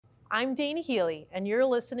I'm Dana Healy, and you're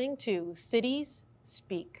listening to Cities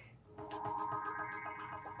Speak.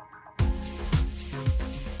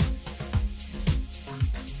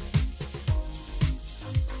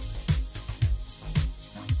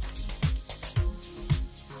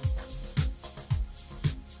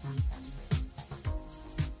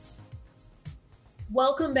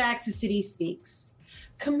 Welcome back to City Speaks.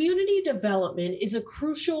 Community development is a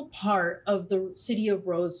crucial part of the city of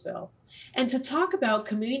Roseville. And to talk about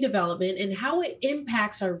community development and how it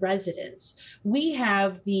impacts our residents, we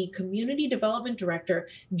have the Community Development Director,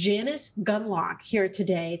 Janice Gunlock, here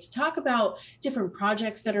today to talk about different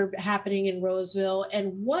projects that are happening in Roseville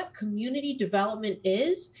and what community development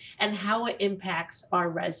is and how it impacts our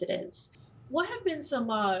residents. What have been some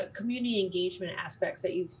community engagement aspects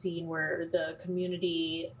that you've seen where the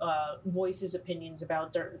community voices opinions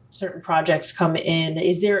about certain projects come in?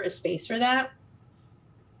 Is there a space for that?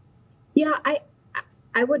 Yeah,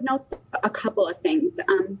 I would note a couple of things.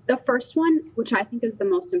 The first one, which I think is the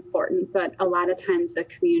most important, but a lot of times the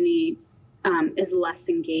community is less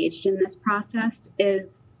engaged in this process,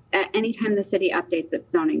 is at any time the city updates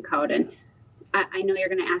its zoning code. And I know you're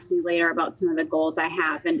going to ask me later about some of the goals I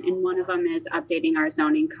have, and one of them is updating our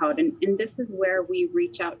zoning code. And this is where we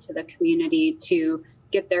reach out to the community to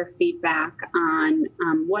get their feedback on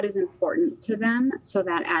what is important to them, so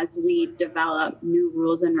that as we develop new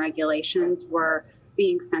rules and regulations, we're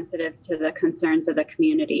being sensitive to the concerns of the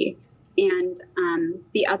community. And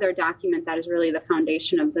the other document that is really the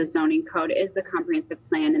foundation of the zoning code is the comprehensive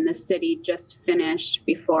plan. And the city just finished,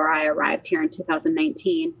 before I arrived here in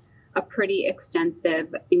 2019, a pretty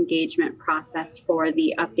extensive engagement process for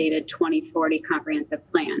the updated 2040 comprehensive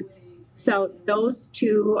plan. So those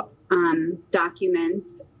two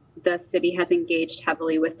documents, the city has engaged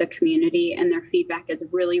heavily with the community, and their feedback is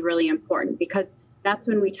really, really important, because that's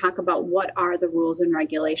when we talk about what are the rules and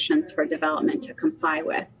regulations for development to comply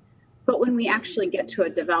with. But when we actually get to a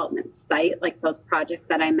development site, like those projects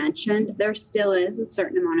that I mentioned, there still is a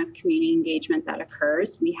certain amount of community engagement that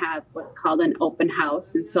occurs. We have what's called an open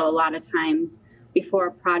house. And so a lot of times before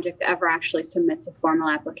a project ever actually submits a formal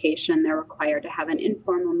application, they're required to have an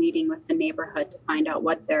informal meeting with the neighborhood to find out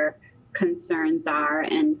what their concerns are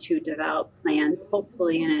and to develop plans,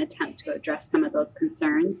 hopefully in an attempt to address some of those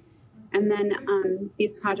concerns. And then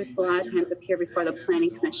these projects a lot of times appear before the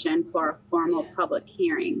Planning Commission for a formal public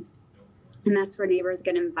hearing. And that's where neighbors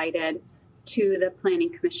get invited to the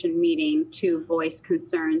Planning Commission meeting to voice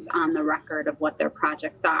concerns on the record of what their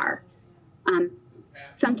projects are.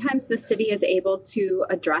 Sometimes the city is able to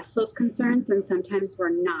address those concerns, and sometimes we're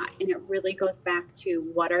not. And it really goes back to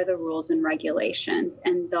what are the rules and regulations,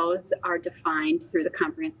 and those are defined through the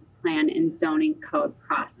comprehensive plan and zoning code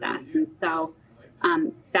process. And so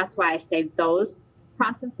that's why I say those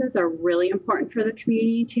processes are really important for the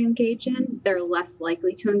community to engage in. They're less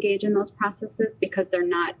likely to engage in those processes because they're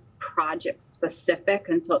not project specific,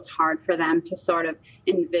 and so it's hard for them to sort of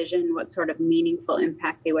envision what sort of meaningful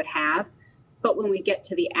impact they would have. But when we get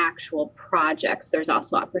to the actual projects, there's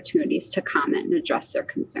also opportunities to comment and address their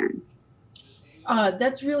concerns.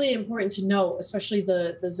 That's really important to know, especially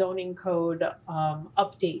the zoning code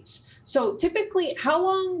updates. So typically, how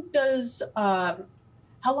long is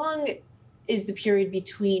the period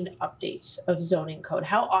between updates of zoning code?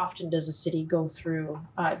 How often does a city go through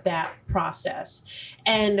that process?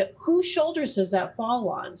 And whose shoulders does that fall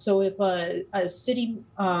on? So if a city,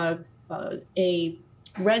 a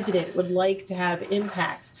resident would like to have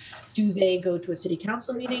impact, do they go to a city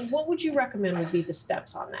council meeting? What would you recommend would be the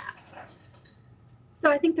steps on that?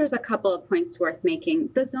 So I think there's a couple of points worth making.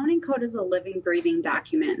 The zoning code is a living, breathing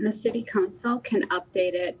document, and the city council can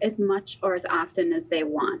update it as much or as often as they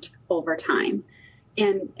want over time.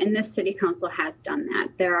 And this city council has done that.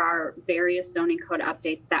 There are various zoning code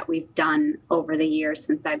updates that we've done over the years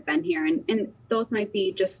since I've been here. And those might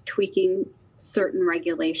be just tweaking certain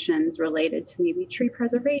regulations related to maybe tree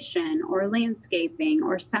preservation or landscaping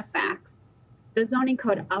or setbacks. The zoning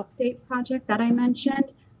code update project that I mentioned,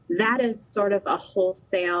 that is sort of a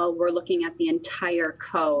wholesale, we're looking at the entire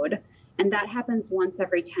code, and that happens once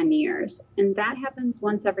every 10 years. And that happens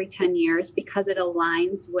once every 10 years because it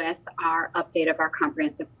aligns with our update of our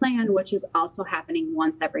comprehensive plan, which is also happening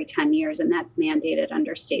once every 10 years, and that's mandated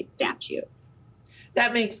under state statute.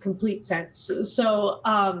 That makes complete sense. So,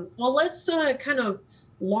 well, let's kind of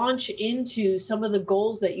launch into some of the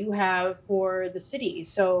goals that you have for the city.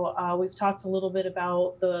 So we've talked a little bit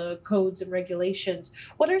about the codes and regulations.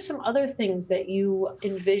 What are some other things that you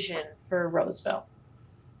envision for Roseville?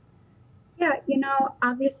 Yeah,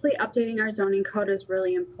 obviously updating our zoning code is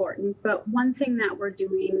really important, but one thing that we're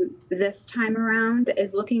doing this time around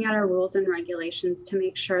is looking at our rules and regulations to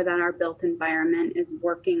make sure that our built environment is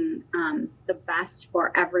working the best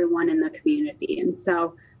for everyone in the community. And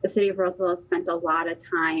so the city of Roseville has spent a lot of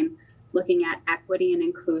time looking at equity and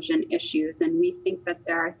inclusion issues, and we think that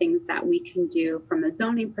there are things that we can do from a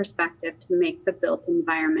zoning perspective to make the built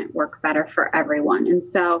environment work better for everyone. And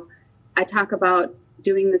so I talk about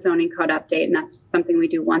doing the zoning code update, and that's something we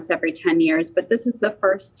do once every 10 years. But this is the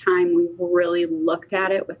first time we've really looked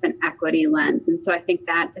at it with an equity lens. And so I think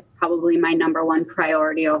that is probably my number one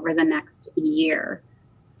priority over the next year.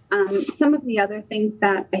 Some of the other things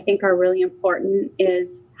that I think are really important is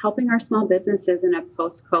helping our small businesses in a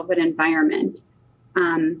post-COVID environment.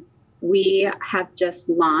 We have just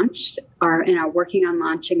launched and are working on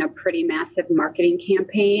launching a pretty massive marketing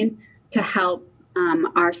campaign to help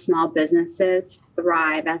our small businesses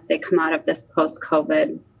thrive as they come out of this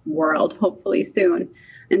post-COVID world, hopefully soon.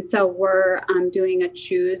 And so we're doing a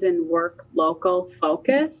choose and work local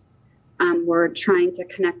focus. We're trying to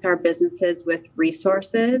connect our businesses with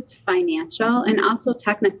resources, financial, and also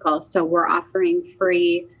technical. So we're offering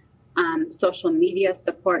free social media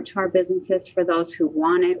support to our businesses for those who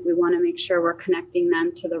want it. We want to make sure we're connecting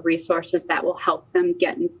them to the resources that will help them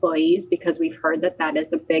get employees, because we've heard that that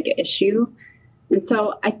is a big issue. And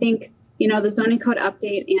so I think, the zoning code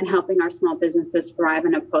update and helping our small businesses thrive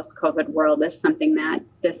in a post-COVID world is something that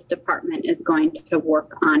this department is going to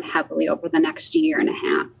work on heavily over the next year and a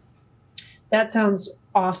half. That sounds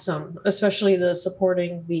awesome, especially the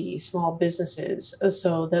supporting the small businesses.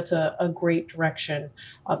 So that's a great direction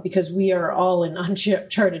because we are all in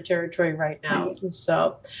uncharted territory right now.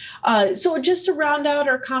 Right. So just to round out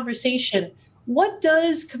our conversation, what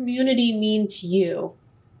does community mean to you?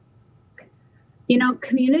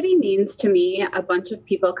 Community means to me a bunch of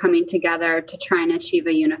people coming together to try and achieve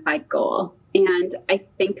a unified goal. And I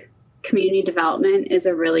think community development is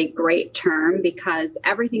a really great term because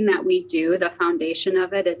everything that we do, the foundation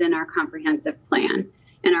of it is in our comprehensive plan.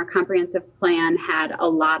 And our comprehensive plan had a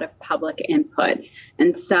lot of public input.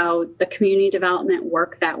 And so the community development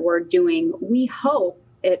work that we're doing, we hope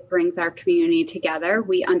it brings our community together.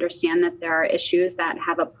 We understand that there are issues that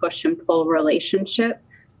have a push and pull relationship.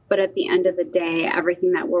 But at the end of the day,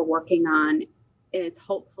 everything that we're working on is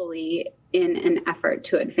hopefully in an effort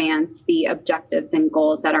to advance the objectives and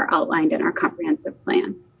goals that are outlined in our comprehensive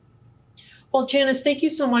plan. Well, Janice, thank you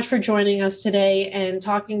so much for joining us today and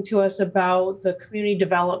talking to us about the community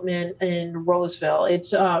development in Roseville.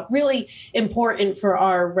 It's really important for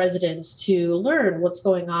our residents to learn what's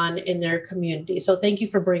going on in their community. So thank you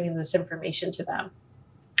for bringing this information to them.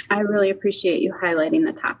 I really appreciate you highlighting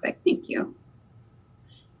the topic. Thank you.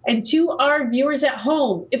 And to our viewers at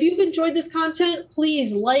home, if you've enjoyed this content,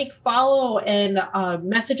 please like, follow, and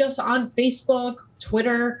message us on Facebook,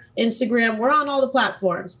 Twitter, Instagram. We're on all the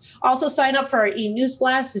platforms. Also sign up for our e-news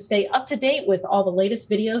blast to stay up to date with all the latest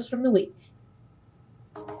videos from the week.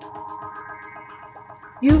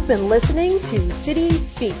 You've been listening to City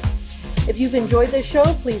Speak. If you've enjoyed this show,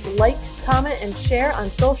 please like, comment, and share on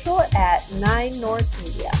social at 9 North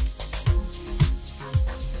Media.